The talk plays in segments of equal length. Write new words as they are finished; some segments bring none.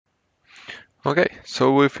Okay,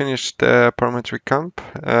 so we finished the Parametric Camp.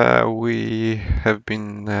 We have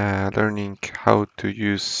been learning how to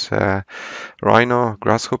use Rhino,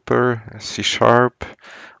 Grasshopper, C Sharp.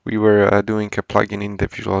 We were doing a plugin in the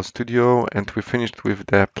Visual Studio, and we finished with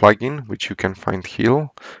the plugin, which you can find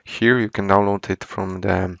here. Here you can download it from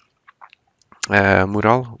the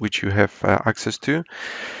mural, which you have access to.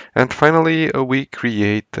 And finally, we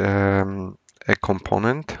create a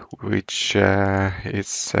component, which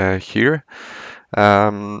is here.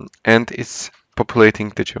 And it's populating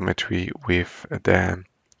the geometry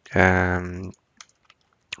um,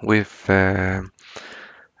 with uh,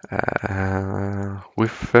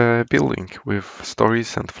 building with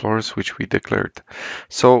stories and floors which we declared.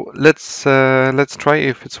 So let's try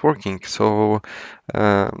if it's working. So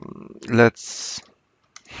let's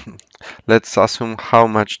let's assume how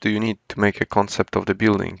much do you need to make a concept of the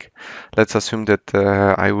building. Let's assume that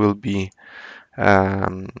I will be I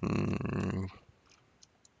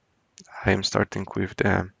am starting with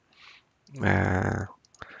the uh,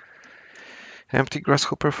 empty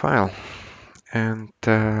grasshopper file and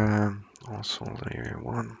also layer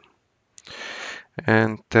 1,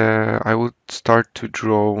 and I would start to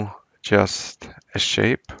draw just a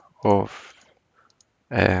shape of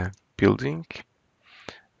a building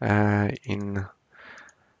in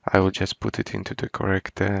I will just put it into the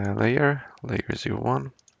correct layer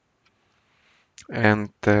 01, and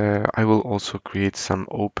I will also create some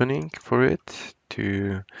opening for it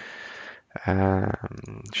to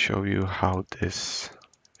show you how this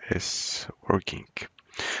is working.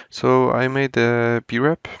 So I made a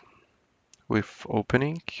B-rep with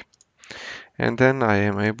opening, and then I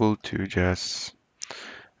am able to just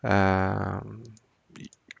um,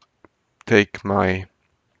 take my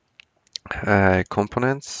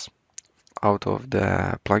components out of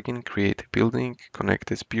the plugin, create a building, connect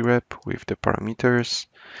this B-rep with the parameters,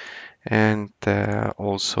 and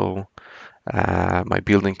also my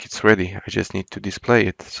building is ready. I just need to display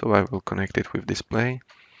it. So I will connect it with display.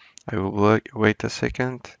 I will wait a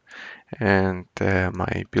second, and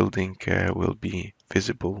my building will be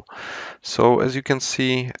visible. So as you can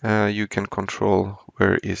see, you can control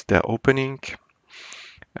where is the opening.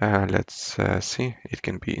 Let's see, it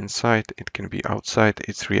can be inside, it can be outside.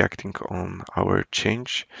 It's reacting on our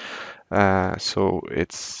change. So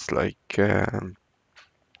it's like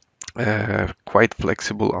quite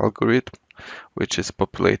flexible algorithm, which is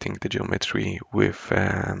populating the geometry with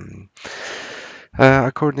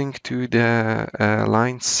according to the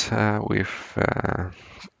lines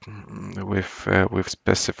with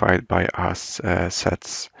specified by us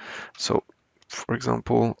sets. So, for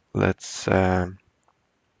example, let's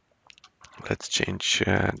change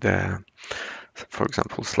for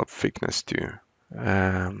example, slab thickness to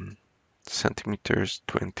centimeters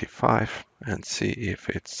 25 and see if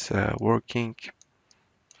it's working.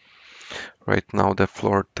 Right now the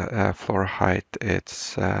floor height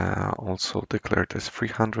it's also declared as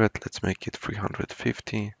 300. Let's make it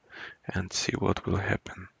 350 and see what will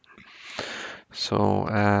happen. So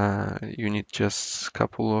you need just a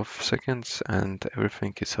couple of seconds and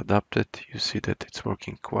everything is adapted. You see that it's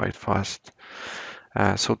working quite fast.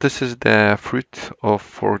 So this is the fruit of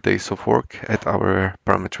 4 days of work at our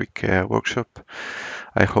parametric workshop.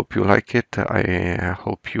 I hope you like it. I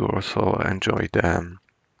hope you also enjoyed this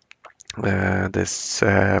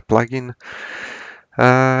plugin.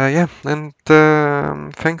 Yeah, and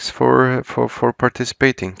thanks for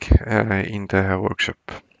participating in the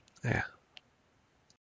workshop. Yeah.